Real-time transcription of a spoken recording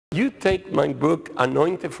You take my book,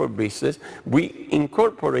 Anointed for Business, we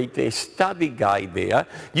incorporate a study guide there.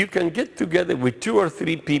 You can get together with 2 or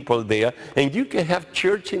 3 people there, and you can have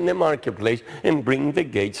church in the marketplace and bring the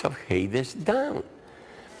gates of Hades down.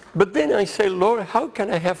 But then I say, Lord, how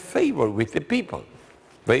can I have favor with the people?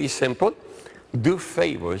 Very simple. Do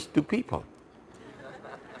favors to people.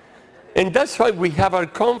 And that's why we have our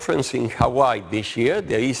conference in Hawaii this year.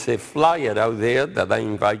 There is a flyer out there that I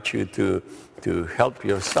invite you to help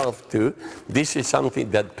yourself to. This is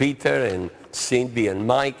something that Peter and Cindy and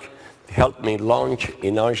Mike helped me launch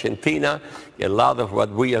in Argentina. A lot of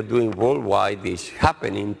what we are doing worldwide is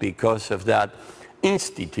happening because of that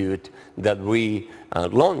institute that we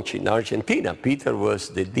launched in Argentina. Peter was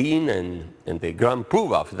the dean and the grand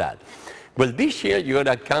poobah of that. Well, this year you're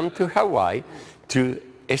going to come to Hawaii to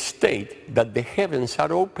a state that the heavens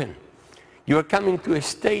are open. You are coming to a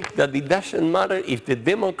state that it doesn't matter if the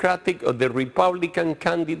Democratic or the Republican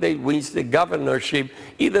candidate wins the governorship,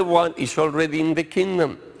 either one is already in the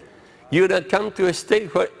kingdom. You're going to come to a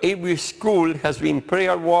state where every school has been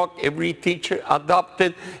prayer walk, every teacher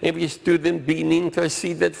adopted, every student being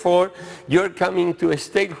interceded for. You're coming to a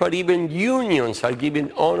state where even unions are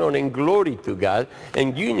giving honor and glory to God,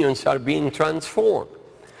 and unions are being transformed.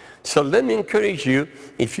 So let me encourage you,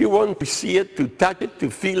 if you want to see it, to touch it,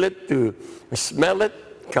 to feel it, to smell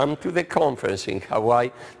it, come to the conference in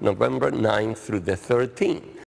Hawaii, November 9th through the 13th.